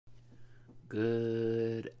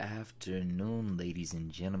Good afternoon, ladies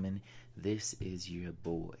and gentlemen. This is your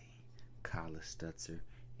boy, Kyle Stutzer,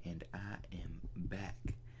 and I am back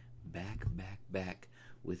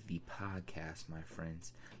with the podcast, my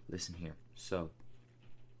friends. Listen here. So,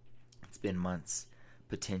 it's been months,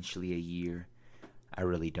 potentially a year. I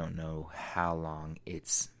really don't know how long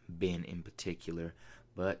it's been in particular,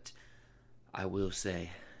 but I will say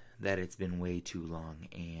that it's been way too long,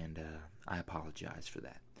 and I apologize for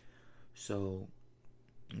that. So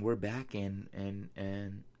we're back and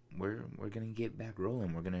we're gonna get back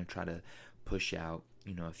rolling. We're gonna try to push out,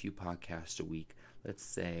 a few podcasts a week. Let's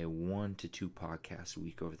say 1 to 2 podcasts a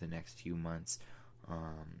week over the next few months,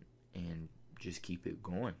 and just keep it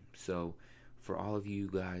going. So for all of you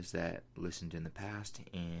guys that listened in the past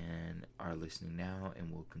and are listening now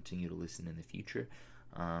and will continue to listen in the future,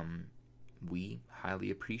 we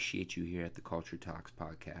highly appreciate you here at the Culture Talks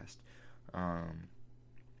podcast.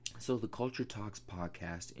 So the Culture Talks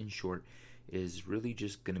podcast, in short, is really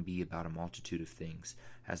just going to be about a multitude of things.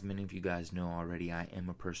 As many of you guys know already, I am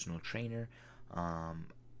a personal trainer.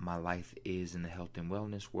 My life is in the health and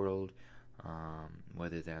wellness world,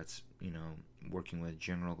 whether that's, working with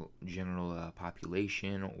general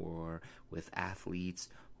population or with athletes,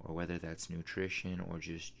 or whether that's nutrition or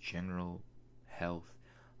just general health.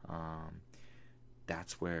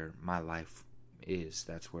 That's where my life is.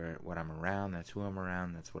 That's what I'm around. That's who I'm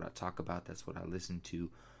around. That's what I talk about. That's what I listen to.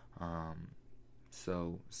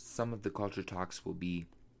 So some of the culture talks will be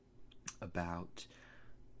about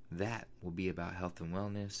that. Will be about health and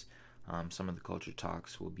wellness. Some of the culture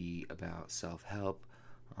talks will be about self-help.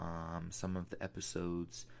 Some of the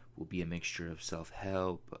episodes will be a mixture of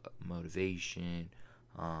self-help, motivation,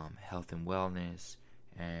 health and wellness,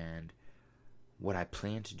 and what I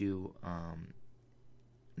plan to do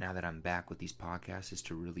now that I'm back with these podcasts is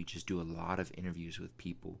to really just do a lot of interviews with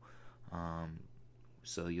people.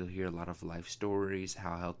 So you'll hear a lot of life stories,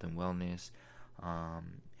 how health and wellness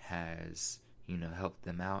has, helped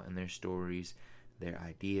them out in their stories, their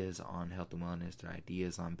ideas on health and wellness, their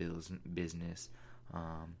ideas on business,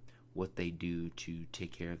 what they do to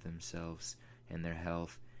take care of themselves and their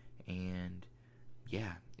health. And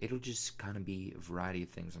yeah, it'll just kind of be a variety of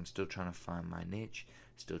things. I'm still trying to find my niche,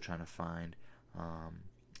 still trying to find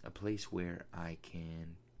a place where I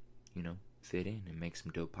can, fit in and make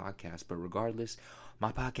some dope podcasts. But regardless,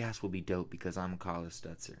 my podcast will be dope because I'm Kyle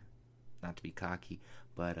Stutzer. Not to be cocky,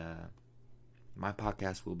 but my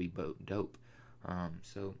podcast will be dope.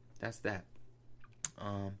 So that's that.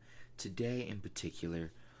 Today in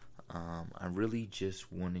particular, I really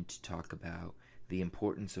just wanted to talk about the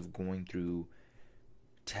importance of going through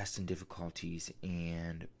tests and difficulties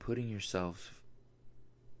and putting yourself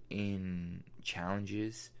in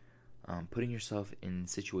challenges, putting yourself in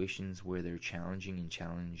situations where they're challenging and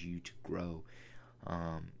challenge you to grow,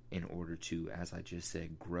 in order to, as I just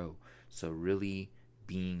said, grow. So really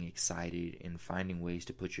being excited and finding ways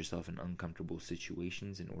to put yourself in uncomfortable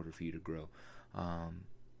situations in order for you to grow.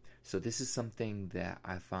 So this is something that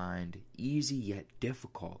I find easy yet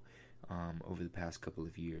difficult over the past couple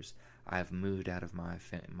of years. I've moved out of my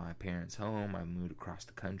parents' home. I've moved across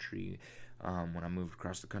the country. When I moved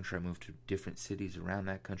across the country, I moved to different cities around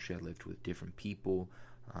that country. I lived with different people,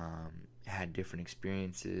 had different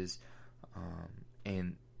experiences,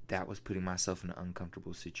 and that was putting myself in an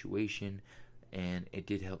uncomfortable situation, and it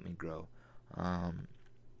did help me grow.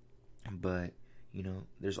 But,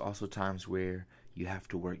 there's also times where you have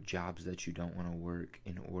to work jobs that you don't want to work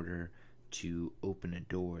in order to open a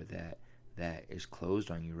door that is closed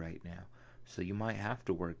on you right now. So you might have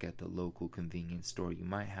to work at the local convenience store. You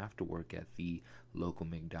might have to work at the local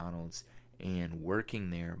McDonald's, and working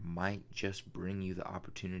there might just bring you the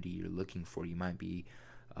opportunity you're looking for. You might be,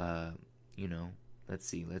 let's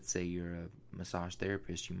say you're a massage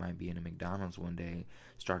therapist. You might be in a McDonald's one day,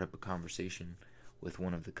 start up a conversation with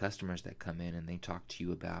one of the customers that come in, and they talk to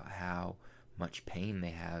you about how much pain they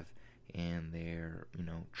have in their,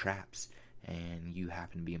 traps. And you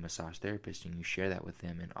happen to be a massage therapist, and you share that with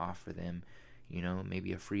them and offer them,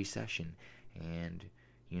 maybe a free session. And,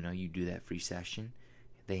 you do that free session.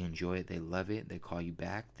 They enjoy it. They love it. They call you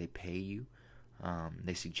back. They pay you.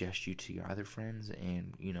 They suggest you to your other friends.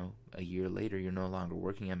 And, a year later, you're no longer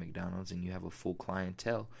working at McDonald's, and you have a full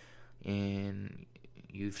clientele. And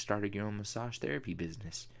you've started your own massage therapy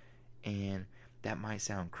business. And that might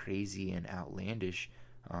sound crazy and outlandish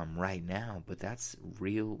right now, but that's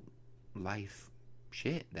real life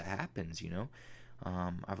shit that happens.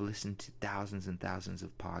 I've listened to thousands and thousands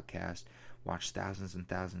of podcasts, watched thousands and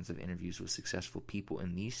thousands of interviews with successful people,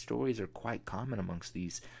 and these stories are quite common amongst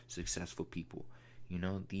these successful people.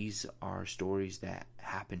 These are stories that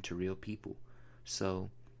happen to real people. So,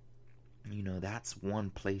 that's one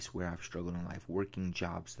place where I've struggled in life, working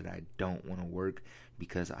jobs that I don't want to work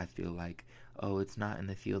because I feel like, oh, it's not in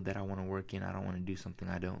the field that I want to work in. I don't want to do something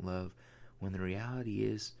I don't love. When the reality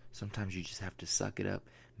is, sometimes you just have to suck it up,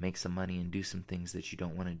 make some money, and do some things that you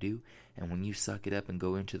don't want to do. And when you suck it up and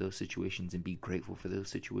go into those situations and be grateful for those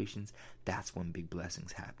situations, that's when big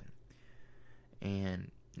blessings happen.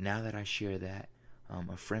 And now that I share that,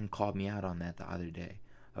 a friend called me out on that the other day.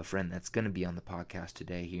 A friend that's going to be on the podcast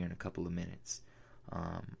today here in a couple of minutes.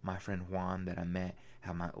 My friend Juan that I met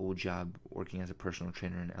at my old job working as a personal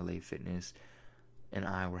trainer in LA Fitness, and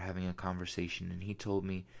I were having a conversation, and he told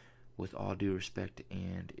me, with all due respect,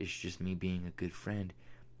 and it's just me being a good friend,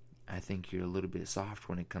 I think you're a little bit soft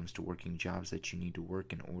when it comes to working jobs that you need to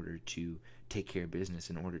work in order to take care of business,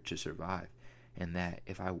 in order to survive. And that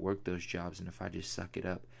if I work those jobs and if I just suck it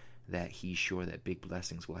up, that he's sure that big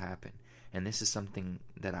blessings will happen. And this is something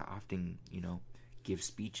that I often, give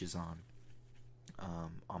speeches on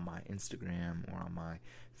my Instagram or on my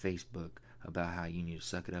Facebook about how you need to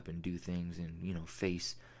suck it up and do things and,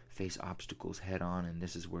 face obstacles head on, and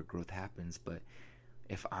this is where growth happens. But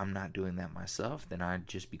if I'm not doing that myself, then I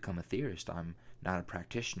just become a theorist. I'm not a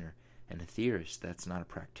practitioner. And a theorist that's not a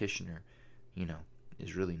practitioner,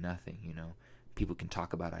 is really nothing, People can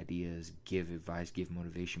talk about ideas, give advice, give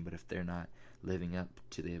motivation, but if they're not living up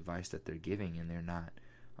to the advice that they're giving, and they're not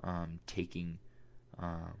taking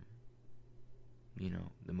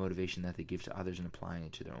the motivation that they give to others and applying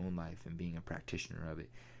it to their own life and being a practitioner of it,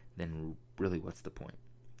 then really what's the point?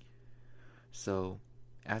 So,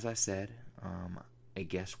 as I said, a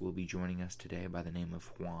guest will be joining us today by the name of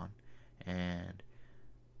Juan, and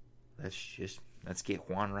let's get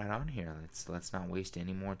Juan right on here. Let's not waste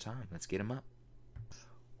any more time. Let's get him up.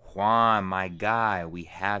 Juan, my guy, we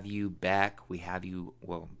have you back.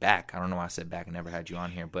 Back. I don't know why I said back. I never had you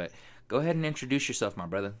on here, but go ahead and introduce yourself, my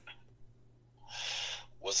brother.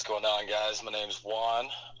 What's going on, guys? My name's Juan.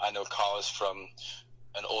 I know Collis from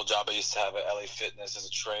an old job I used to have at LA Fitness as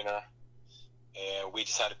a trainer, and we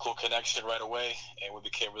just had a cool connection right away, and we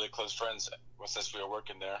became really close friends since we were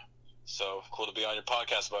working there. So cool to be on your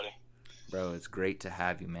podcast, buddy. Bro, it's great to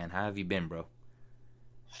have you, man. How have you been, bro?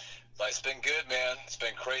 Life's been good, man. It's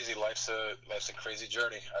been crazy. Life's a crazy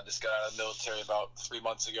journey. I just got out of the military about 3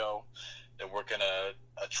 months ago. Been working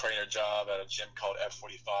a trainer job at a gym called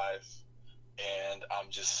F45, and I'm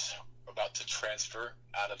just about to transfer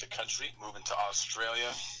out of the country, moving to Australia.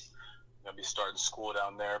 I'm going to be starting school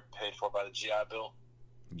down there, paid for by the GI Bill.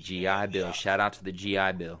 GI Bill. Yeah. Shout out to the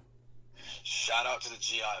GI Bill. Shout out to the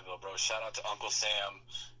GI Bill, bro. Shout out to Uncle Sam.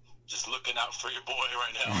 Just looking out for your boy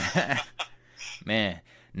right now. Man,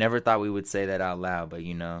 never thought we would say that out loud, but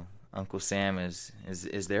Uncle Sam is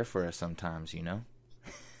there for us sometimes, Well,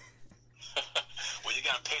 you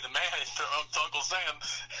gotta pay the man to Uncle Sam.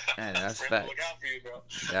 Man, that's facts. Look out for you, bro.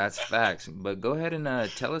 That's facts. But go ahead and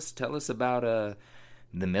tell us about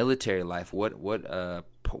the military life. What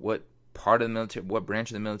part of the military? What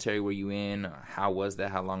branch of the military were you in? How was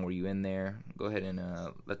that? How long were you in there? Go ahead and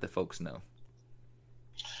let the folks know.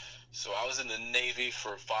 So I was in the Navy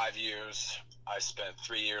for 5 years. I spent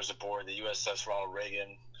 3 years aboard the USS Ronald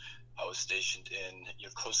Reagan. I was stationed in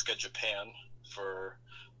Yokosuka, Japan for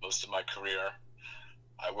most of my career.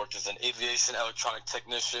 I worked as an aviation electronic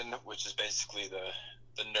technician, which is basically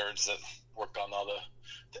the nerds that work on all the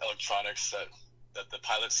electronics that the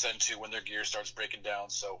pilots send to when their gear starts breaking down.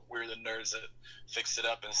 So we're the nerds that fix it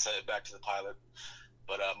up and send it back to the pilot.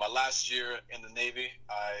 But my last year in the Navy,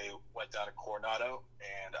 I went down to Coronado,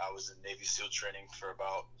 and I was in Navy SEAL training for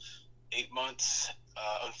about 8 months.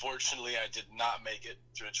 Unfortunately, I did not make it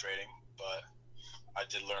through the training, but I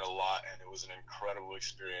did learn a lot, and it was an incredible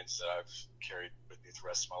experience that I've carried with me the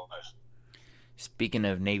rest of my life. Speaking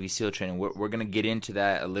of Navy SEAL training, we're going to get into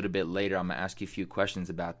that a little bit later. I'm going to ask you a few questions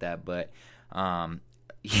about that, but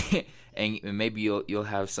and maybe you'll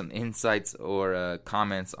have some insights or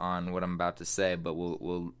comments on what I'm about to say, but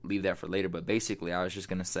we'll leave that for later. But basically, I was just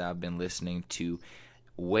going to say I've been listening to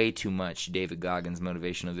way too much David Goggins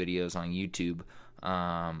motivational videos on YouTube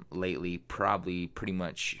lately. Probably pretty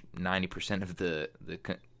much 90% of the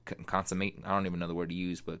consummate, I don't even know the word to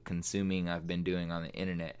use, but consuming I've been doing on the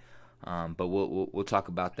internet. But we'll talk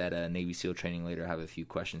about that Navy SEAL training later. I have a few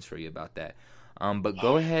questions for you about that. But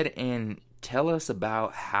go ahead and tell us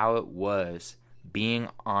about how it was being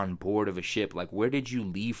on board of a ship. Like, where did you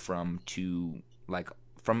leave from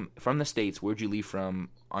from the States? Where'd you leave from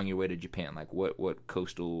on your way to Japan? Like, what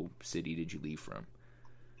coastal city did you leave from?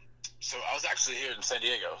 So I was actually here in San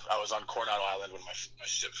Diego. I was on Coronado Island when my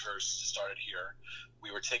ship first started here.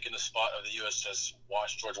 We were taking the spot of the USS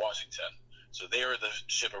George Washington. So they were the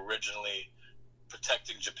ship originally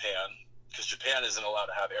protecting Japan, because Japan isn't allowed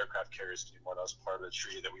to have aircraft carriers anymore. That was part of the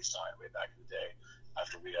treaty that we signed way back in the day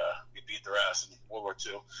after we beat their ass in World War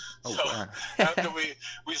II. Oh, So wow. after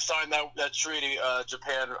we signed that treaty,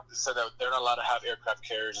 Japan said that they're not allowed to have aircraft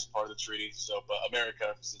carriers as part of the treaty. So, but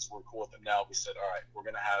America, since we're cool with them now, we said, all right, we're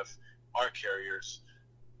going to have our carriers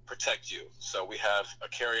protect you. So we have a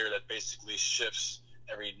carrier that basically shifts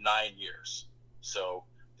every 9 years. So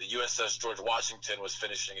the USS George Washington was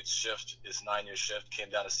finishing its shift, its 9-year shift, came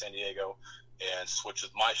down to San Diego and switched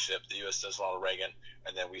with my ship, the USS Ronald Reagan,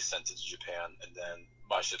 and then we sent it to Japan. And then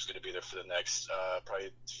my ship's going to be there for the next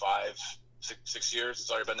probably 6 years.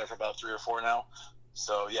 It's already been there for about 3 or 4 now.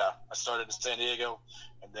 So yeah, I started in San Diego,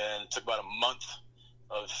 and then it took about a month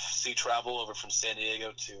of sea travel over from San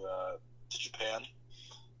Diego to Japan.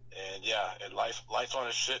 And yeah, and life on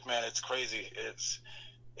a ship, man, it's crazy.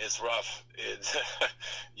 It's rough.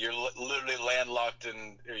 You're literally landlocked,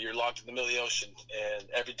 or you're locked in the middle of the ocean, and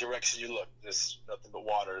every direction you look, there's nothing but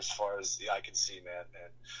water as far as the eye can see, man.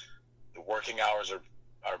 And the working hours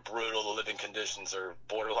are brutal. The living conditions are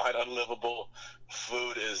borderline unlivable. The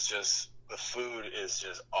food is just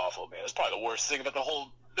awful, man. It's probably the worst thing about the whole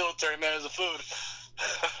military, man, is the food.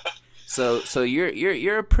 So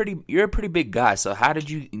you're a pretty big guy. So how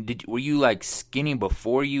were you like skinny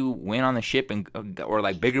before you went on the ship, or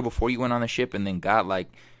like bigger before you went on the ship and then got like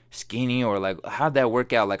skinny, or like how'd that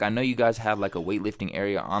work out? Like I know you guys have like a weightlifting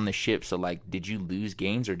area on the ship, so like did you lose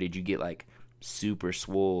gains, or did you get like super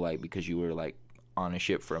swole like because you were like on a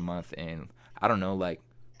ship for a month? And I don't know, like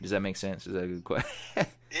does that make sense? Is that a good question?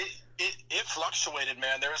 It fluctuated,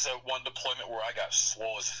 man. There was one deployment where I got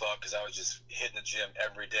swole as fuck because I was just hitting the gym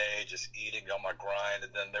every day, just eating on my grind. And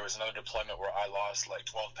then there was another deployment where I lost like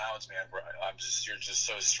 12 pounds, man. Where you're just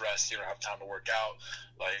so stressed, you don't have time to work out.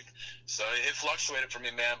 Like, so it fluctuated for me,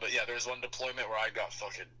 man. But yeah, there was one deployment where I got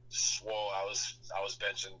fucking swole. I was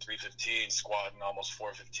benching 315, squatting almost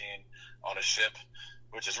 415 on a ship,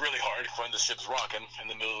 which is really hard when the ship's rocking in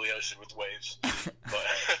the middle of the ocean with waves. But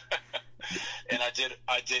and I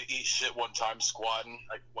did eat shit one time squatting.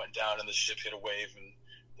 I went down and the ship hit a wave and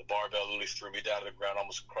the barbell literally threw me down to the ground,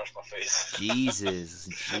 almost crushed my face.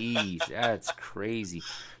 Jeez, that's crazy.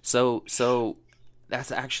 So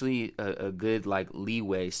that's actually a good like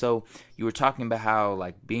leeway. So you were talking about how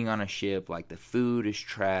like being on a ship, like the food is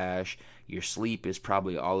trash, your sleep is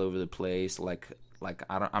probably all over the place. Like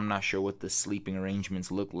I'm not sure what the sleeping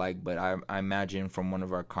arrangements look like, but I imagine from one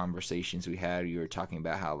of our conversations we had, you were talking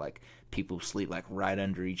about how like people sleep like right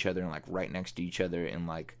under each other and like right next to each other in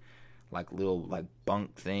like little like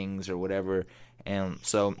bunk things or whatever. And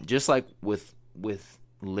so just like with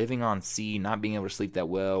living on sea, not being able to sleep that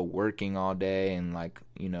well, working all day and like,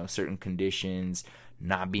 you know, certain conditions,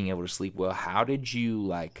 not being able to sleep well, how did you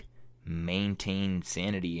like maintain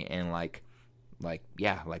sanity and like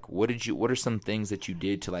what are some things that you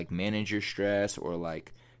did to like manage your stress or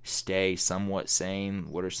like stay somewhat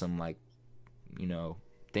sane? What are some like, you know,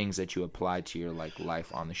 things that you applied to your like life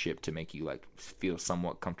on the ship to make you like feel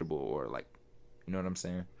somewhat comfortable, or like, you know what I'm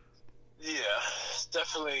saying? Yeah, it's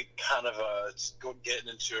definitely kind of getting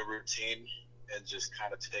into a routine and just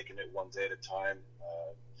kind of taking it one day at a time.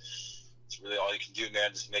 It's really all you can do,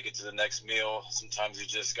 man. Just make it to the next meal. Sometimes you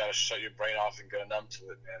just got to shut your brain off and go numb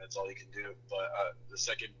to it, man. That's all you can do. But the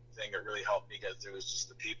second thing that really helped me get through is just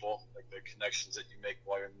the people, like the connections that you make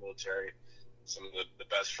while you're in the military. Some of the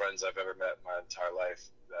best friends I've ever met in my entire life,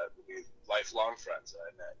 that will be lifelong friends that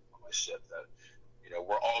I met on my ship, that, you know,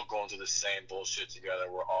 we're all going through the same bullshit together.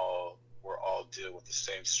 We're all dealing with the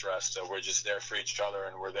same stress. So we're just there for each other,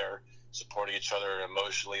 and we're there supporting each other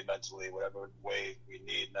emotionally, mentally, whatever way we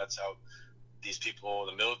need. And that's how these people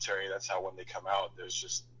in the military, that's how when they come out, there's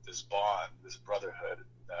just this bond, this brotherhood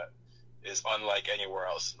that is unlike anywhere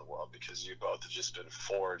else in the world, because you both have just been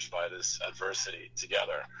forged by this adversity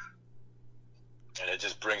together. And it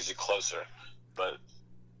just brings you closer. But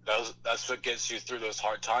that's what gets you through those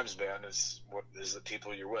hard times, man, is the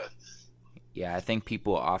people you're with. Yeah, I think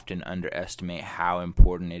people often underestimate how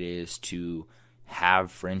important it is to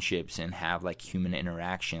have friendships and have like human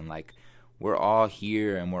interaction. Like, we're all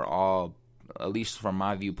here, and we're all, at least from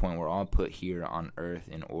my viewpoint, we're all put here on Earth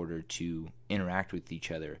in order to interact with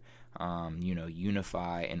each other, you know,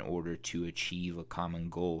 unify in order to achieve a common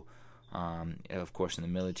goal. Of course, in the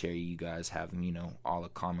military, you guys have, you know, all a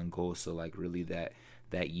common goal. So like really that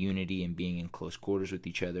unity and being in close quarters with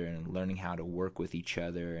each other and learning how to work with each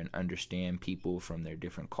other and understand people from their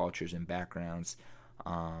different cultures and backgrounds.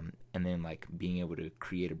 And then like being able to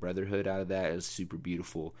create a brotherhood out of that is super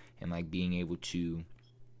beautiful. And like being able to,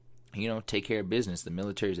 take care of business. The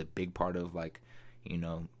military is a big part of like,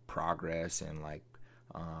 progress and like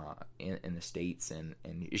in the States, and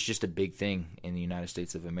it's just a big thing in the United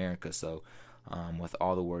States of America. So with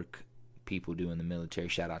all the work people do in the military,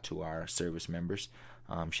 shout out to our service members,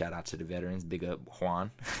 shout out to the veterans, big up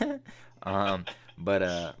Juan.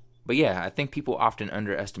 But yeah, I think people often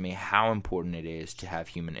underestimate how important it is to have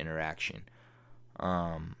human interaction.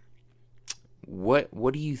 What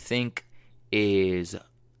do you think is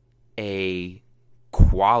a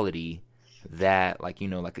quality that, like,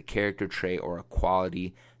 like a character trait or a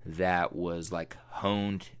quality that was like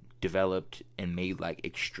honed, developed, and made like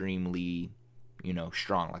extremely,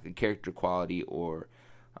 strong, like a character quality or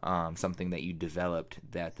something that you developed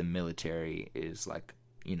that the military is like,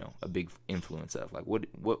 a big influence of? Like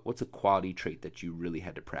what's a quality trait that you really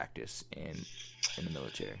had to practice in the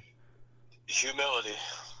military? Humility.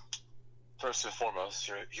 First and foremost,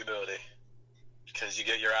 your humility. Because you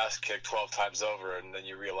get your ass kicked 12 times over, and then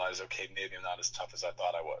you realize, okay, maybe I'm not as tough as I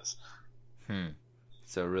thought I was.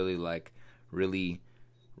 So really, like, really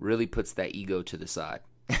puts that ego to the side.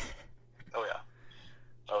 Oh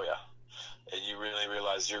yeah. And you really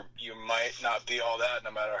realize you might not be all that,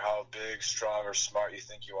 no matter how big, strong, or smart you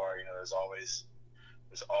think you are. There's always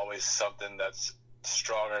something that's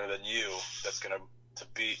stronger than you that's gonna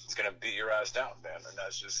beat your ass down, man. And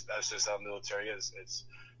that's just how the military is. It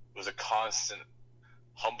was a constant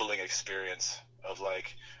humbling experience of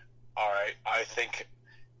like, all right, I think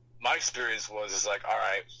my experience is like, all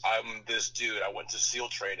right, I'm this dude. I went to SEAL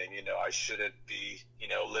training. I shouldn't be,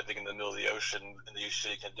 living in the middle of the ocean in these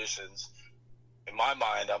shitty conditions. In my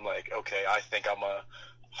mind, I'm like, okay, I think I'm a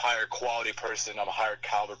higher quality person. I'm a higher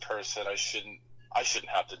caliber person. I shouldn't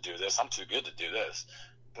have to do this. I'm too good to do this.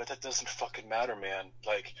 But that doesn't fucking matter, man.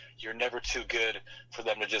 Like, you're never too good for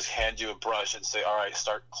them to just hand you a brush and say, all right,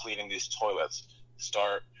 start cleaning these toilets.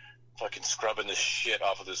 Start fucking scrubbing the shit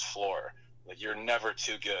off of this floor. Like, you're never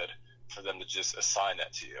too good for them to just assign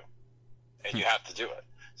that to you. And you have to do it.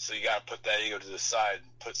 So you got to put that ego to the side,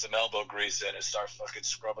 put some elbow grease in, and start fucking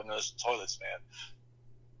scrubbing those toilets, man.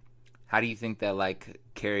 How do you think that, like,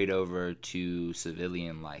 carried over to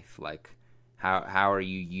civilian life? Like, how are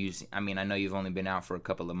you using? I mean, I know you've only been out for a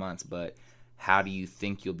couple of months, but how do you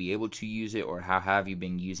think you'll be able to use it, or how have you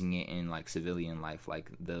been using it in like civilian life,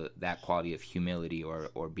 like that quality of humility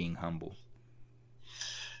or being humble?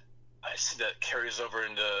 I see that carries over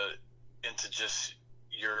into just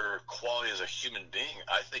your quality as a human being.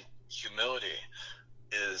 I think humility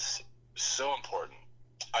is so important.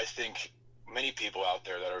 I think many people out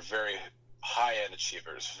there that are very high-end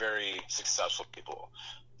achievers, very successful people,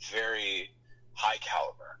 very high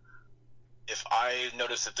caliber, if I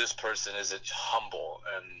notice that this person isn't humble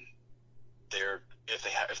and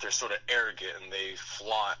if they're sort of arrogant and they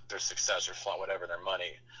flaunt their success or flaunt whatever, their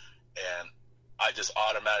money, and I just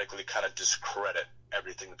automatically kind of discredit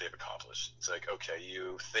everything that they've accomplished. It's like, okay,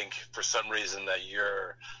 you think for some reason that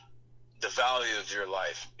the value of your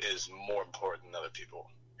life is more important than other people,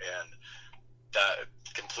 and that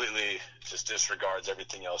completely just disregards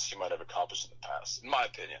everything else you might have accomplished in the past, in my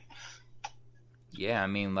opinion. Yeah, I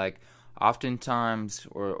mean, like, oftentimes,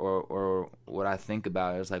 or what I think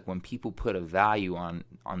about is like when people put a value on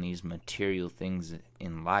these material things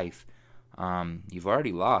in life, you've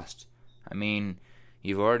already lost. I mean,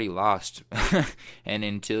 you've already lost, and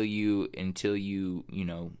until you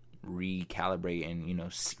recalibrate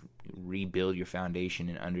and rebuild your foundation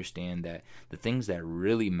and understand that the things that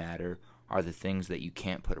really matter are the things that you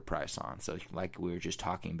can't put a price on. So, like we were just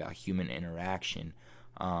talking about, human interaction.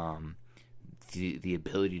 The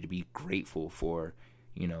ability to be grateful for,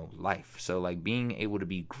 life. So like being able to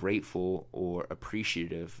be grateful or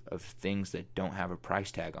appreciative of things that don't have a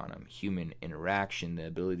price tag on them, human interaction, the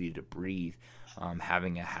ability to breathe,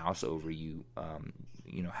 having a house over you,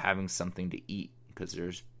 having something to eat, because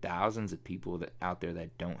there's thousands of people out there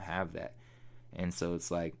that don't have that. And so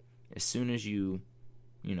it's like, as soon as you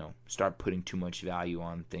start putting too much value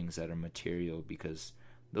on things that are material, because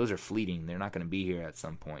those are fleeting, they're not going to be here at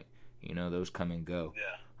some point. Those come and go.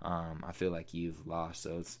 Yeah. I feel like you've lost.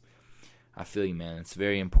 So I feel you, man. It's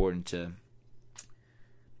very important to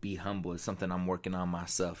be humble. It's something I'm working on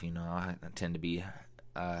myself. I tend to be,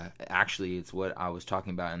 actually, it's what I was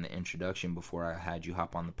talking about in the introduction before I had you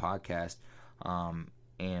hop on the podcast.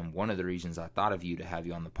 And one of the reasons I thought of you to have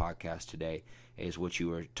you on the podcast today is what you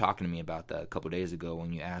were talking to me about a couple days ago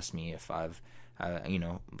when you asked me if I've,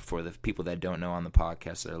 for the people that don't know on the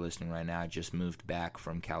podcast that are listening right now, I just moved back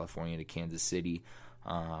from California to Kansas City,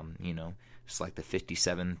 It's like the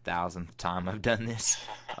 57,000th time I've done this.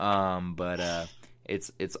 But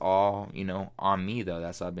it's all, on me though.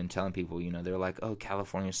 That's what I've been telling people. They're like, "Oh,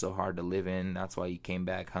 California's so hard to live in. That's why you came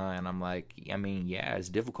back, huh?" And I'm like, I mean, yeah, it's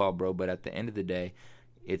difficult, bro. But at the end of the day,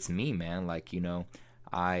 it's me, man. Like,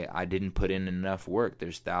 I didn't put in enough work.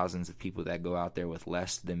 There's thousands of people that go out there with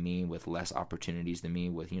less than me, with less opportunities than me.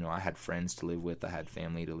 With I had friends to live with, I had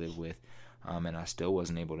family to live with, and I still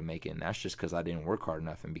wasn't able to make it. And that's just because I didn't work hard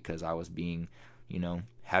enough, and because I was being,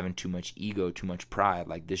 having too much ego, too much pride.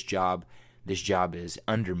 Like this job is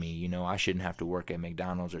under me. I shouldn't have to work at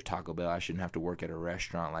McDonald's or Taco Bell. I shouldn't have to work at a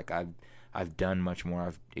restaurant. Like I've done much more.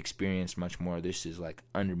 I've experienced much more. This is like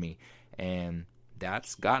under me, and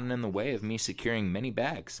that's gotten in the way of me securing many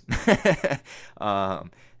bags,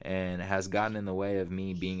 and has gotten in the way of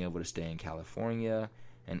me being able to stay in California,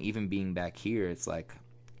 and even being back here. It's like,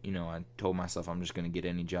 I told myself I'm just going to get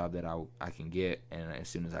any job that I can get, and as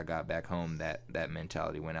soon as I got back home, that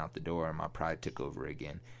mentality went out the door, and my pride took over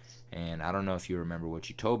again. And I don't know if you remember what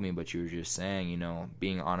you told me, but you were just saying,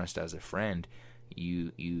 being honest as a friend,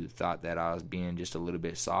 you thought that I was being just a little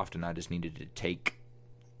bit soft, and I just needed to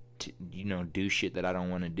do shit that I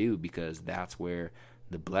don't want to do, because that's where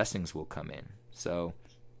the blessings will come in. So,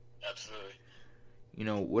 absolutely.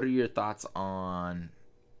 What are your thoughts on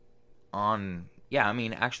yeah, I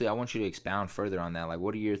mean, actually, I want you to expound further on that. Like,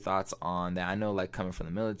 what are your thoughts on that? I know, like, coming from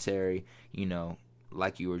the military,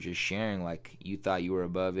 like you were just sharing, like, you thought you were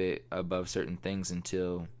above certain things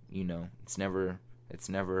until, it's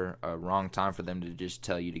never a wrong time for them to just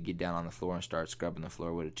tell you to get down on the floor and start scrubbing the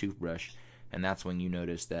floor with a toothbrush. And that's when you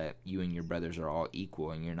notice that you and your brothers are all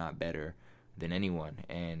equal and you're not better than anyone.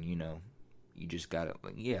 And, you just got to,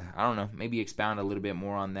 I don't know, maybe expound a little bit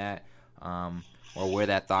more on that, or where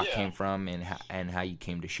that thought came from, and how you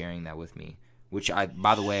came to sharing that with me, which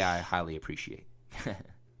by the way, I highly appreciate. Yeah.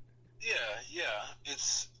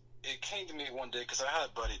 It came to me one day because I had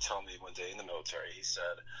a buddy tell me one day in the military, he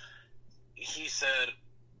said,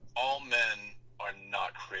 all men are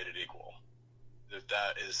not created equal.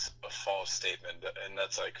 That is a false statement, and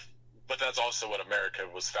that's like, but that's also what America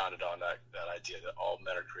was founded on, that idea that all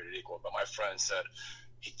men are created equal. But my friend said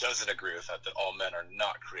he doesn't agree with that all men are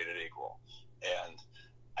not created equal, and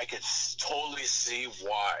I could totally see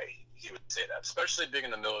why he would say that, especially being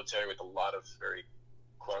in the military with a lot of very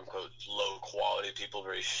quote-unquote low-quality people,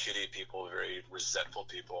 very shitty people, very resentful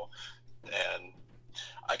people, and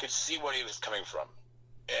I could see where he was coming from.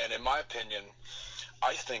 And in my opinion,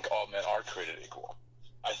 I think all men are created equal.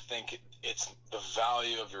 I think it's the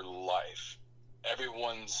value of your life.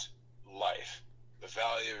 Everyone's life, the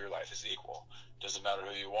value of your life is equal. Doesn't matter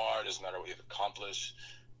who you are, doesn't matter what you've accomplished.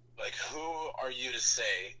 Like, who are you to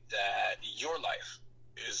say that your life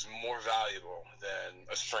is more valuable than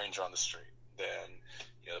a stranger on the street, than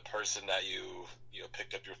the person that you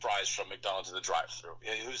picked up your fries from McDonald's in the drive-thru?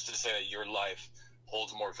 Who's to say that your life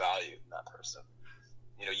holds more value than that person?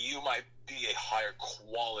 You might be a higher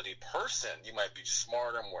quality person. You might be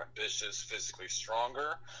smarter, more ambitious, physically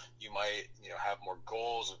stronger. You might, have more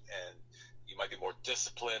goals, and you might be more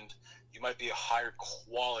disciplined. You might be a higher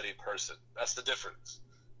quality person. That's the difference.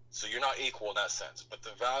 So you're not equal in that sense. But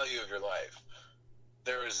the value of your life,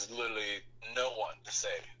 there is literally no one to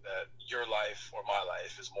say that your life or my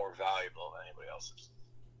life is more valuable than anybody else's.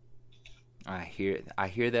 I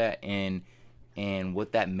hear that, and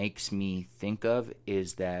what that makes me think of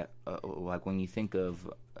is that, like, when you think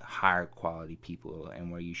of higher quality people,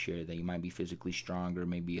 and where you share that you might be physically stronger,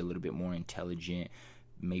 maybe a little bit more intelligent,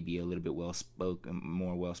 maybe a little bit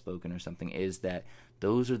more well-spoken or something, is that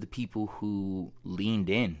those are the people who leaned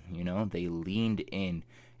in, they leaned in.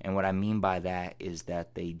 And what I mean by that is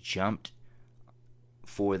that they jumped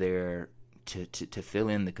for to fill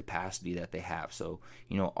in the capacity that they have. So,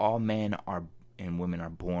 all men and women are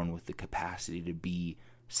born with the capacity to be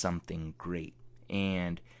something great,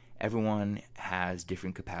 and everyone has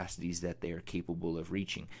different capacities that they are capable of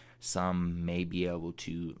reaching. Some may be able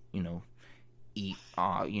to, eat,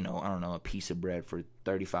 I don't know, a piece of bread for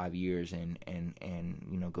 35 years and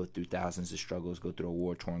go through thousands of struggles, go through a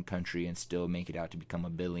war-torn country, and still make it out to become a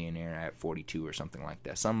billionaire at 42 or something like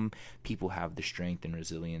that. Some people have the strength and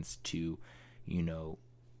resilience to,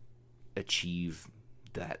 achieve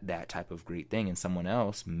that type of great thing, and someone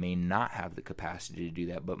else may not have the capacity to do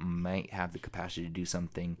that, but might have the capacity to do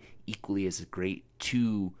something equally as great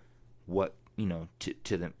to what,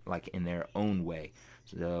 to them, like, in their own way.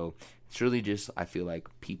 So it's really just, I feel like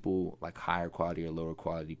people, like higher quality or lower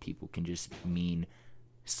quality people, can just mean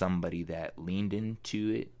somebody that leaned into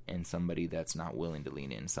it and somebody that's not willing to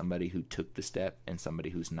lean in, somebody who took the step and somebody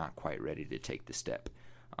who's not quite ready to take the step.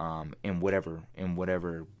 in whatever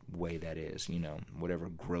way that is, whatever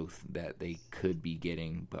growth that they could be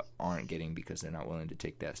getting but aren't getting because they're not willing to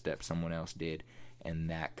take that step someone else did, and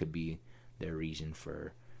that could be their reason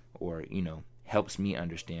for, or helps me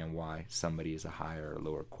understand why somebody is a higher or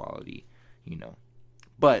lower quality,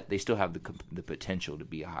 but they still have the potential to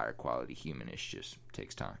be a higher quality human. It just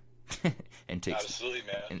takes time. And takes absolutely,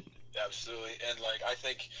 man. Absolutely. And like I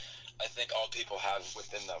think all people have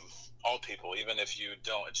within them, all people, even if you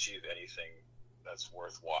don't achieve anything that's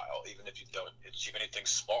worthwhile, even if you don't achieve anything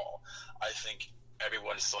small, I think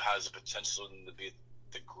everyone still has the potential to be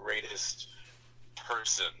the greatest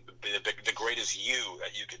person, the greatest you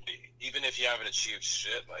that you could be. Even if you haven't achieved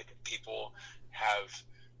shit, like people have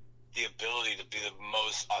the ability to be the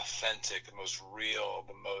most authentic, the most real,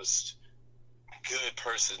 the most good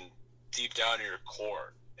person deep down in your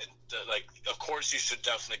core. And like, of course, you should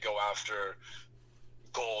definitely go after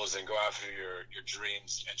goals and go after your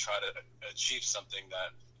dreams and try to achieve something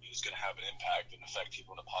that is going to have an impact and affect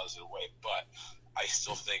people in a positive way. But I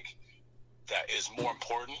still think that is more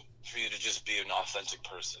important for you to just be an authentic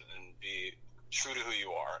person and be true to who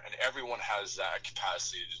you are. And everyone has that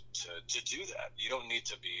capacity to do that. You don't need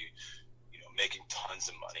to be making tons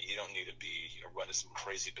of money. You don't need to be running some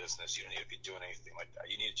crazy business. You don't need to be doing anything like that.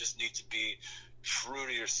 You just need to be true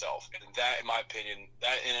to yourself. And that, in my opinion,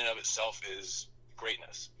 that in and of itself is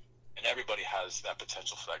greatness. And everybody has that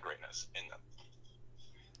potential for that greatness in them.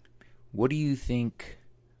 What do you think?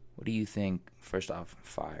 First off,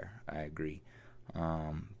 fire. I agree.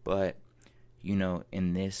 But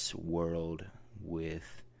in this world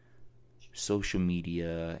with social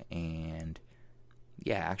media and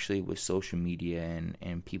with social media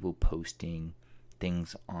and people posting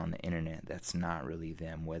things on the internet that's not really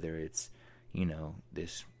them, whether it's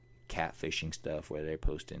this catfishing stuff where they're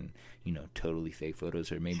posting totally fake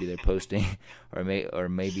photos, or maybe they're posting or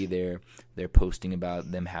maybe they're posting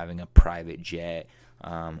about them having a private jet,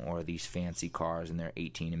 or these fancy cars, and they're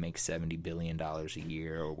 18 and make $70 billion a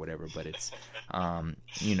year or whatever. But it's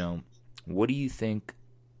what do you think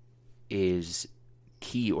is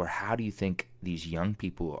key, or how do you think these young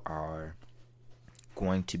people are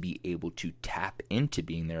going to be able to tap into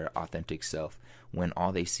being their authentic self when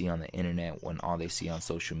all they see on the internet, when all they see on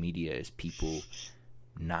social media is people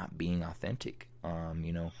not being authentic?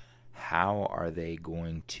 How are they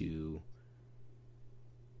going to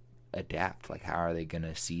adapt? Like, how are they going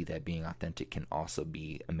to see that being authentic can also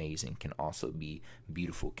be amazing, can also be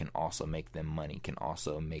beautiful, can also make them money, can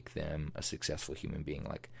also make them a successful human being?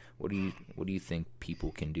 Like, what do you think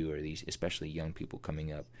people can do, or these, especially young people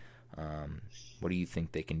coming up, what do you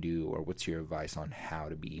think they can do, or what's your advice on how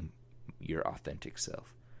to be your authentic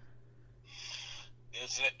self?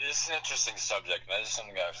 It's an interesting subject, and that is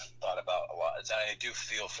something I've thought about a lot. And I do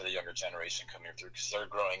feel for the younger generation coming through, because they're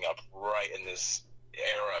growing up right in this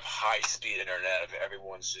era of high-speed internet, of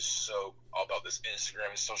everyone's just so all about this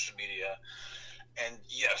Instagram and social media. And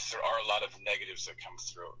yes, there are a lot of negatives that come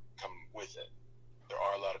with it. There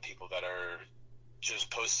are a lot of people that are just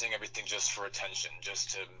posting everything just for attention,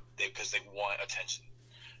 because they want attention.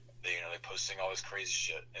 They're posting all this crazy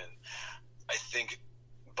shit, and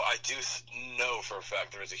but I do know for a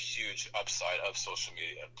fact there is a huge upside of social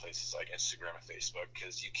media, places like Instagram and Facebook,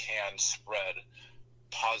 because you can spread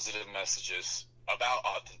positive messages about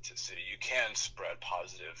authenticity. You can spread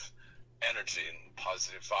positive energy and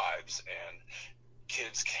positive vibes, and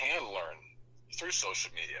kids can learn through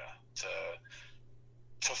social media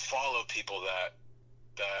to follow people that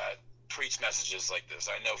preach messages like this.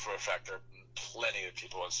 I know for a fact there are plenty of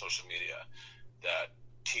people on social media that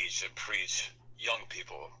teach and preach young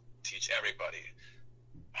people, teach everybody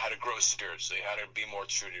how to grow spiritually, how to be more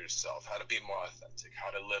true to yourself, how to be more authentic, how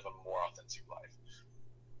to live a more authentic life.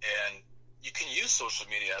 And you can use social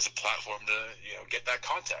media as a platform to get that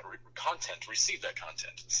content, receive that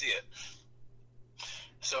content, and see it.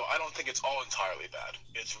 So I don't think it's all entirely bad.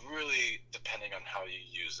 It's really depending on how you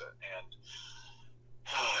use it. And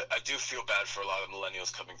I do feel bad for a lot of millennials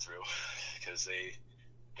coming through, because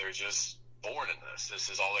they're just born in this. This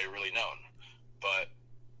is all they really known. But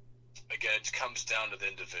again, it comes down to the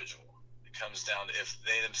individual. It comes down to if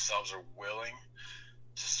they themselves are willing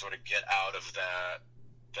to sort of get out of that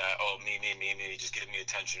me, just give me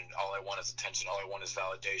attention. All I want is attention. All I want is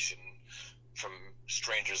validation from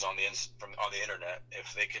strangers on the internet.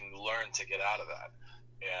 If they can learn to get out of that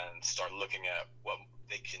and start looking at what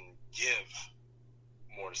they can give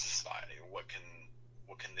more to society, what can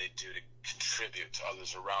they do to contribute to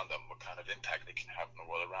others around them, what kind of impact they can have in the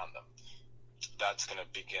world around them, that's going to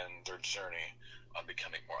begin their journey on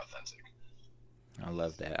becoming more authentic. I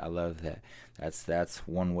love that. I love that. That's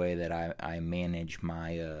one way that I manage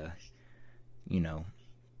my you know,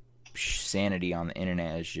 sanity on the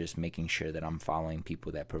internet, is just making sure that I'm following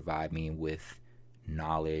people that provide me with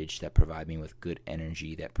knowledge, that provide me with good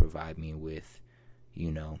energy, that provide me with,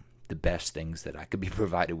 you know, the best things that I could be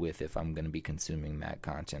provided with if I'm going to be consuming that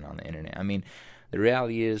content on the internet. I mean, the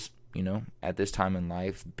reality is, you know, at this time in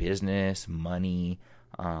life, business, money,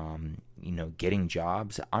 you know, getting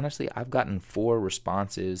jobs. Honestly, I've gotten 4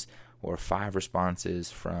 responses or 5 responses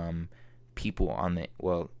from people on the,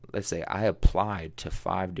 well, let's say I applied to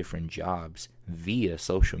 5 different jobs via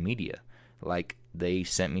social media. Like, they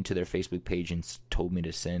sent me to their Facebook page and told me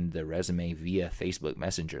to send the resume via Facebook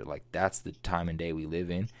Messenger. Like, that's the time and day we live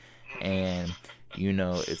in. And, you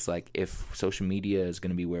know, it's like, if social media is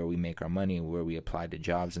going to be where we make our money, where we apply to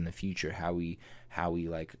jobs in the future, how we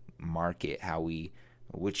like market,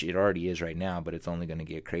 which it already is right now, but it's only going to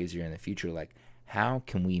get crazier in the future. Like, how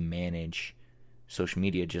can we manage social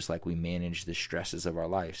media just like we manage the stresses of our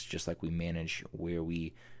lives, just like we manage where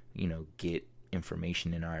we, you know, get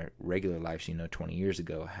information in our regular lives, you know, 20 years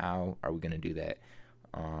ago? How are we going to do that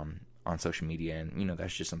on social media? And, you know,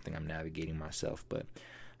 that's just something I'm navigating myself, but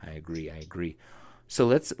I agree. So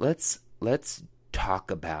let's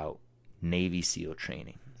talk about Navy SEAL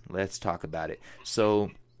training. Let's talk about it.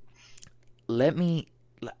 So why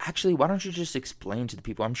don't you just explain to the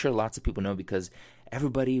people? I'm sure lots of people know, because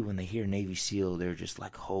everybody, when they hear Navy SEAL, they're just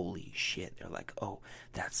like, holy shit. They're like, oh,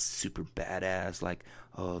 that's super badass. Like,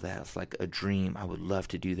 oh, that's like a dream. I would love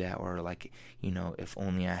to do that. Or like, you know, if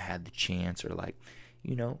only I had the chance. Or like,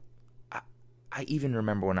 you know, I even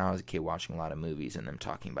remember when I was a kid watching a lot of movies and them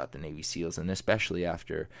talking about the Navy SEALs, and especially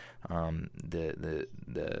after the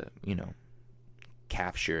you know,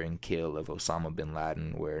 capture and kill of Osama bin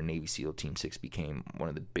Laden, where Navy SEAL Team 6 became one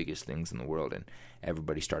of the biggest things in the world, and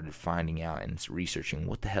everybody started finding out and researching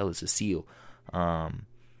what the hell is a SEAL.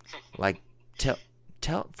 Like,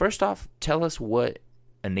 first off, tell us what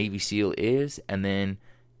a Navy SEAL is, and then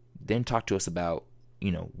talk to us about,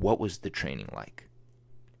 you know, what was the training like.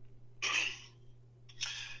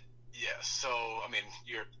 Yeah, so I mean,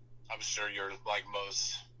 I'm sure you're like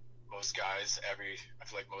most guys. I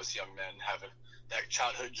feel like most young men have that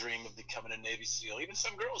childhood dream of becoming a Navy SEAL. Even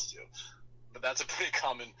some girls do, but that's a pretty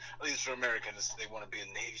common, at least for Americans. They want to be a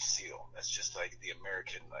Navy SEAL. That's just like the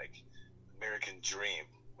American dream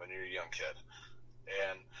when you're a young kid.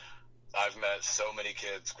 And I've met so many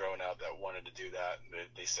kids growing up that wanted to do that.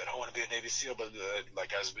 They said, I want to be a Navy SEAL, but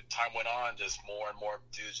like as time went on, just more and more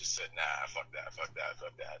dudes just said, nah, fuck that.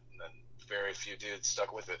 And then very few dudes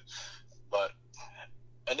stuck with it. But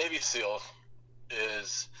a Navy SEAL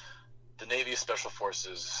is the Navy Special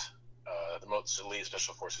Forces, the most elite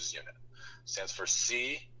Special Forces unit. Stands for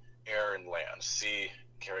Sea, Air, and Land. Sea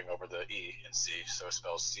carrying over the E in sea, so it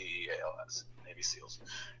spells CEALS, Navy SEALs.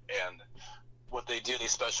 And what they do, they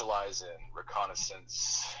specialize in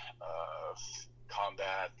reconnaissance,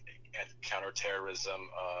 combat, and counterterrorism,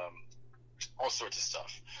 all sorts of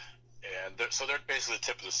stuff. And so they're basically the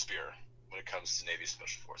tip of the spear when it comes to Navy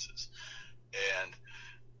Special Forces. And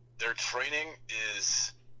their training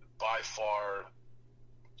is by far,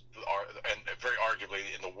 and very arguably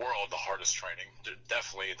in the world, the hardest training. They're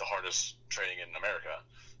definitely the hardest training in America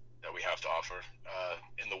that we have to offer.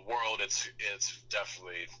 In the world, it's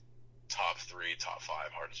definitely top 3, top 5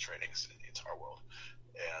 hardest trainings in the entire world,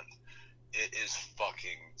 and it is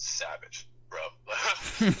fucking savage, bro.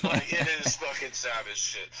 Like, it is fucking savage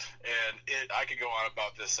shit, and I could go on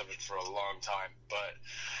about this subject for a long time, but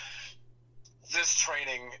this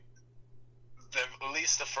training, at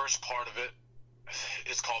least the first part of it,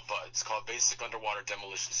 is called BUD. It's called Basic Underwater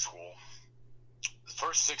Demolition School. The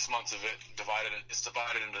first 6 months of it is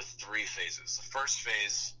divided into 3 phases. The first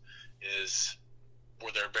phase is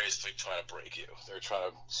where they're basically trying to break you. They're trying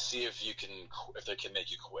to see if they can make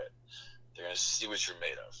you quit. They're going to see what you're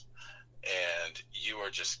made of. And you are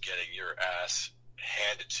just getting your ass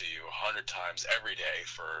handed to you 100 times every day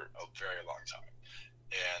for a very long time.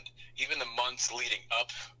 And even the months leading up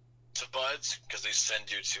to BUDS, because they send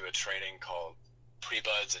you to a training called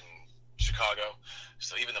pre-BUDS in Chicago.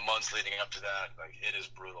 So even the months leading up to that, like, it is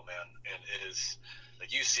brutal, man. And it is, like,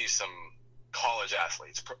 you see some college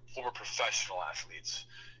athletes, former professional athletes,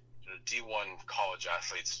 D1 college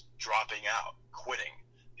athletes dropping out, quitting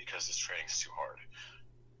because this training's too hard.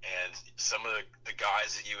 And some of the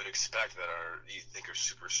guys that you would expect that you think are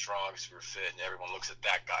super strong, super fit, and everyone looks at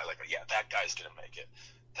that guy like, yeah, that guy's gonna make it.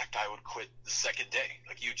 That guy would quit the second day.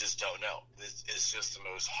 Like, you just don't know. It's just the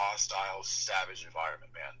most hostile, savage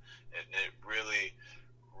environment, man. And it really,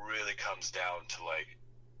 really comes down to, like,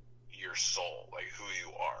 your soul, like who you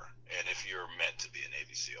are, and if you're meant to be a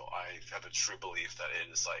Navy SEAL. I have a true belief that it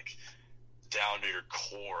is like down to your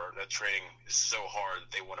core. That training is so hard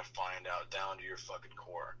that they want to find out down to your fucking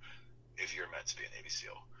core if you're meant to be a Navy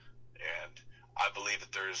SEAL. And I believe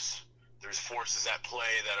that there's forces at play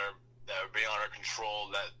that are beyond our control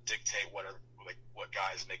that dictate what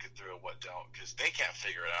guys make it through and what don't, because they can't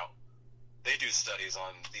figure it out. They do studies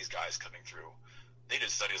on these guys coming through. They did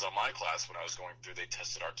studies on my class when I was going through. They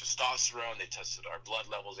tested our testosterone. They tested our blood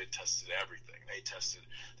levels. They tested everything.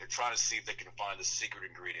 They're trying to see if they can find the secret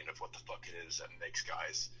ingredient of what the fuck it is that makes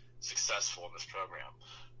guys successful in this program.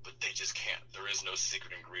 But they just can't. There is no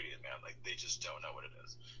secret ingredient, man. Like, they just don't know what it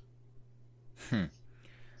is.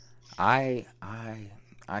 I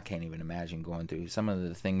can't even imagine going through some of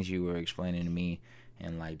the things you were explaining to me,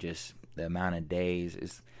 and like just the amount of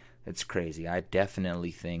days it's crazy. I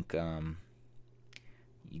definitely think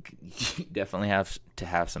you definitely have to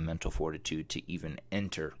have some mental fortitude to even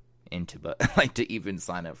enter into, but like to even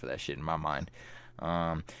sign up for that shit in my mind.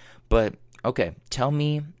 But okay, tell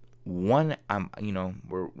me one.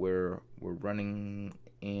 We're running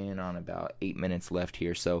in on about 8 minutes left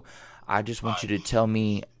here, so I just want you to tell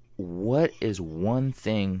me, what is one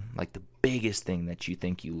thing, like the biggest thing that you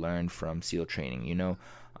think you learned from SEAL training?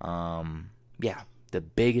 The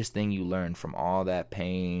biggest thing you learned from all that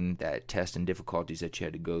pain, that test and difficulties that you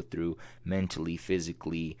had to go through mentally,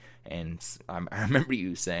 physically, and I remember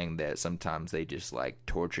you saying that sometimes they just like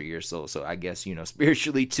torture your soul. So I guess,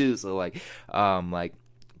 spiritually too. So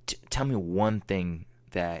tell me one thing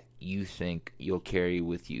that you think you'll carry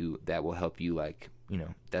with you that will help you,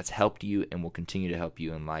 that's helped you and will continue to help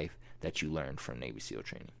you in life, that you learned from Navy SEAL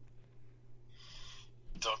training.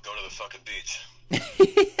 Don't go to the fucking beach.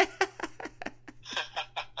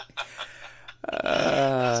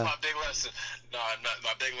 That's my big lesson. No,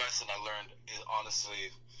 my big lesson I learned is,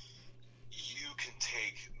 honestly, you can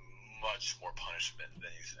take much more punishment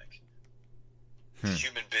than you think.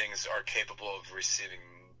 Human beings are capable of receiving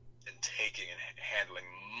and taking and handling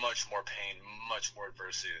much more pain, much more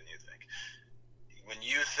adversity than you think. When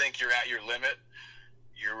you think you're at your limit,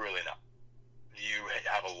 you're really not. You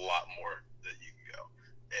have a lot more that you can go.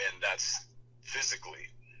 And that's physically,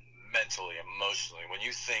 mentally, emotionally. When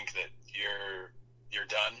you think that you're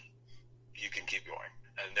done, you can keep going.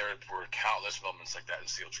 And there were countless moments like that in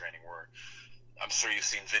SEAL training where I'm sure you've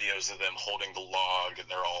seen videos of them holding the log and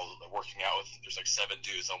they're all working out there's like 7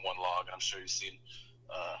 dudes on one log. I'm sure you've seen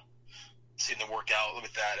them work out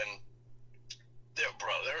with that. And there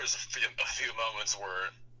was a few moments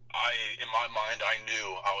where in my mind, I knew,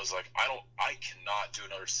 I was like, I cannot do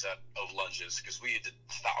another set of lunges, because we did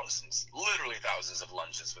literally thousands of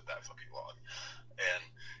lunges with that fucking log. And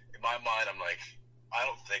in my mind, I'm like, I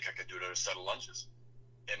don't think I could do another set of lunges.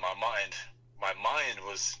 In my mind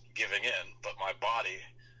was giving in, but my body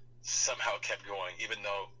somehow kept going, even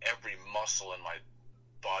though every muscle in my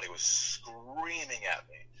body was screaming at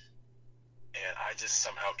me. And I just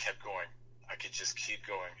somehow kept going. I could just keep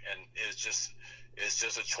going. And it's just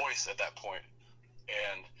a choice at that point.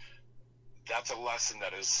 And that's a lesson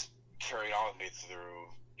that is carried on with me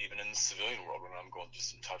through, even in the civilian world, when I'm going through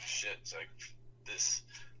some tough shit. It's like,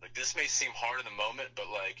 this may seem hard in the moment,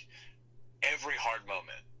 but like every hard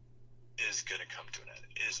moment is going to come to an end.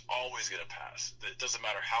 It is always going to pass. It doesn't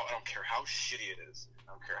matter I don't care how shitty it is.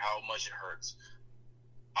 I don't care how much it hurts.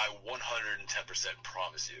 I 110%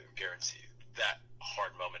 promise you, guarantee you, that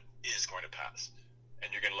hard moment is going to pass.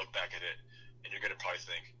 And you're going to look back at it and you're going to probably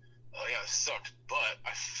think, oh yeah, it sucked, but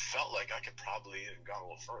I felt like I could probably have gone a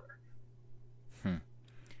little further.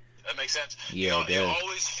 That makes sense? Yeah, you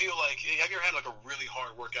always feel like, have you ever had like a really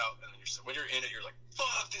hard workout, and when you're in it, you're like,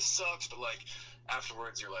 fuck, this sucks, but like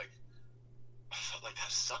afterwards you're like, I felt like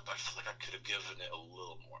that sucked, but I feel like I could have given it a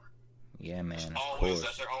little more. Yeah, man, there's of always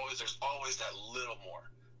course. There's always that little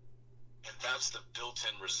more. And that's the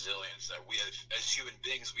built-in resilience that we as human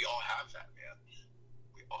beings, we all have that, man.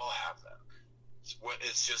 We all have that.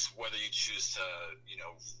 It's just whether you choose to,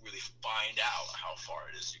 really find out how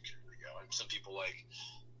far it is you can really go. And some people, like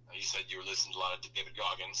you said, you were listening to a lot of David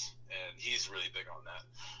Goggins, and he's really big on that.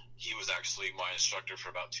 He was actually my instructor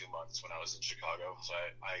for about 2 months when I was in Chicago, so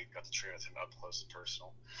I got to train with him up close and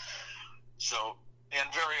personal. So, in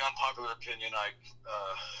very unpopular opinion,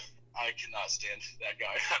 I cannot stand that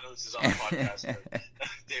guy. I know this is on the podcast, but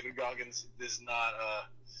David Goggins is not.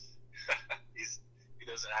 He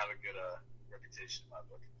doesn't have a good reputation in my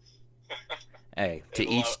book. Hey, a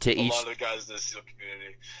lot of the guys in the SEAL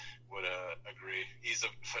community would agree. He's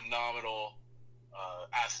a phenomenal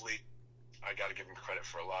athlete. I got to give him credit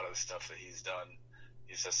for a lot of the stuff that he's done.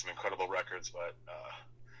 He's has some incredible records, but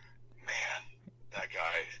man, that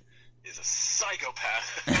guy is a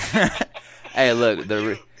psychopath. Hey, look,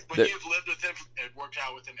 When you've lived with him and worked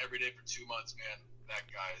out with him every day for 2 months, man, that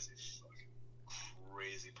guy is a fucking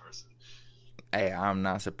crazy person. Hey, I'm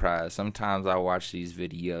not surprised. Sometimes I watch these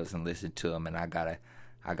videos and listen to them, and I gotta,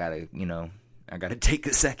 I gotta take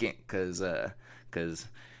a second, cause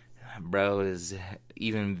bro is,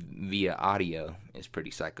 even via audio, is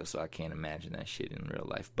pretty psycho. So I can't imagine that shit in real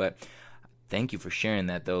life. But thank you for sharing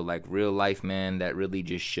that, though. Like, real life, man, that really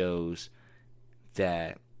just shows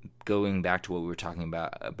that, going back to what we were talking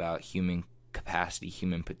about human capacity,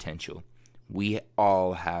 human potential. We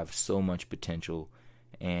all have so much potential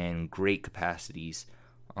and great capacities,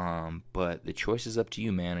 but the choice is up to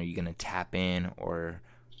you, man. Are you gonna tap in, or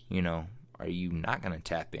are you not gonna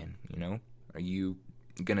tap in? Are you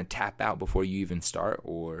gonna tap out before you even start,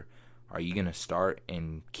 or are you gonna start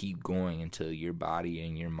and keep going until your body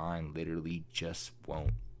and your mind literally just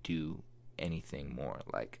won't do anything more?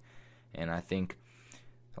 And I think,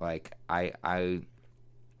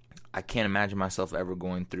 I can't imagine myself ever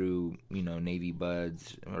going through, Navy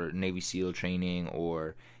Buds or Navy SEAL training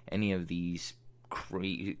or any of these or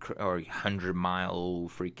 100-mile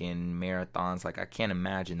freaking marathons. I can't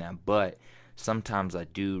imagine that. But sometimes I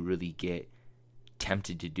do really get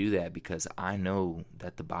tempted to do that, because I know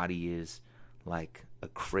that the body is like a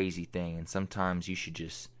crazy thing. And sometimes you should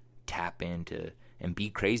just tap into and be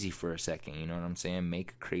crazy for a second. You know what I'm saying?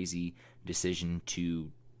 Make a crazy decision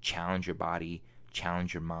to challenge your body,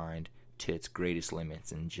 challenge your mind to its greatest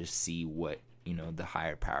limits, and just see what the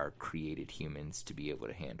higher power created humans to be able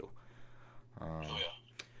to handle.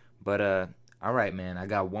 But all right, man, I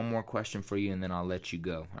got one more question for you, and then I'll let you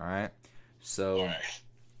go. All right. So, all right.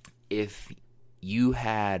 if you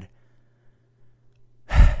had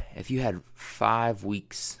 5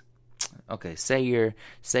 weeks, okay, say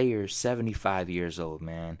you're 75 years old,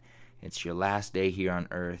 man. It's your last day here on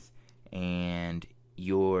Earth, and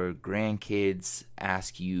your grandkids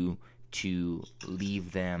ask you to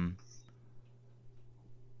leave them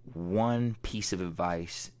one piece of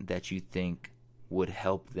advice that you think would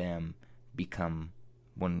help them become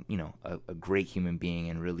a great human being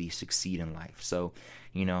and really succeed in life. So,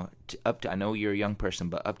 I know you're a young person,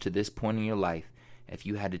 but up to this point in your life, if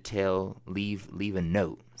you had to leave a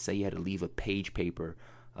note, say you had to leave a page paper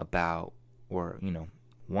about, or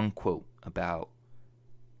one quote about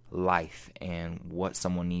life and what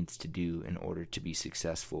someone needs to do in order to be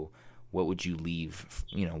successful, what would you leave?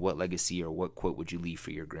 What legacy or what quote would you leave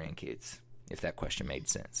for your grandkids, if that question made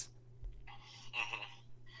sense?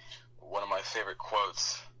 Mm-hmm. One of my favorite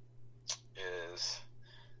quotes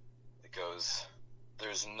goes,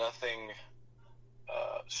 there's nothing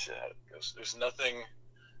there's nothing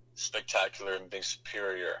spectacular in being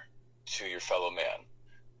superior to your fellow man.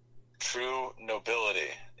 True nobility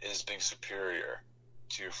is being superior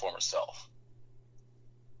to your former self.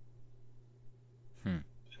 And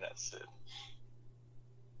that's it.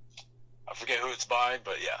 I forget who it's by,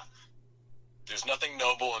 but yeah. There's nothing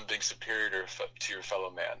noble in being superior to your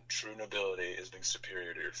fellow man. True nobility is being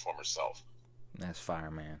superior to your former self. That's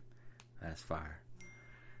fire, man. That's fire.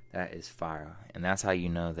 That is fire. And that's how you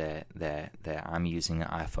know that I'm using an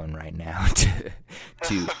iPhone right now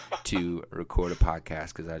to record a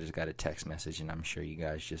podcast, because I just got a text message, and I'm sure you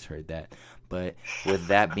guys just heard that. But with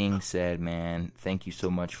that being said, man, thank you so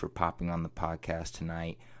much for popping on the podcast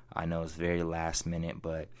tonight. I know it's very last minute,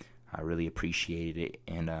 but I really appreciated it.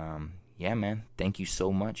 And yeah, man, thank you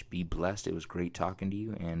so much. Be blessed. It was great talking to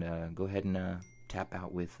you. And go ahead and tap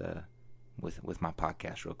out with my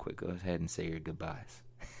podcast real quick. Go ahead and say your goodbyes.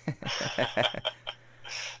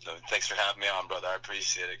 No, thanks for having me on, brother. I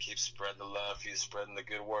appreciate it. Keep spreading the love. Keep spreading the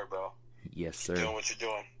good word, bro. Yes, sir. Keep doing what you're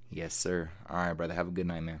doing. Yes, sir. All right, brother. Have a good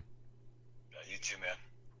night, man. You too, man.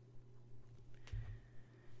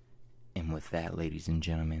 And with that, ladies and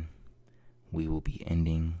gentlemen, we will be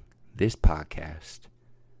ending this podcast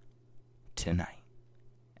tonight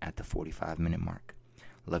at the 45-minute mark.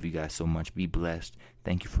 Love you guys so much. Be blessed.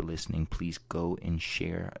 Thank you for listening. Please go and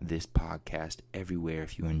share this podcast everywhere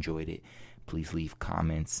if you enjoyed it. Please leave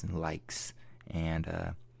comments and likes,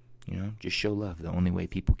 and just show love. The only way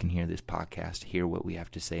people can hear this podcast, hear what we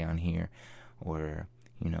have to say on here, or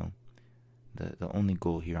the only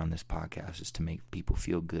goal here on this podcast is to make people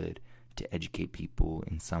feel good, to educate people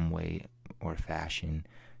in some way or fashion,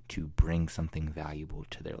 to bring something valuable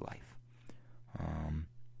to their life.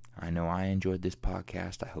 I know I enjoyed this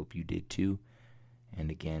podcast. I hope you did too.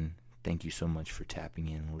 And again, thank you so much for tapping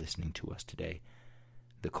in and listening to us today.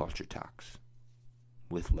 The Culture Talks.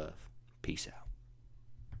 With love. Peace out.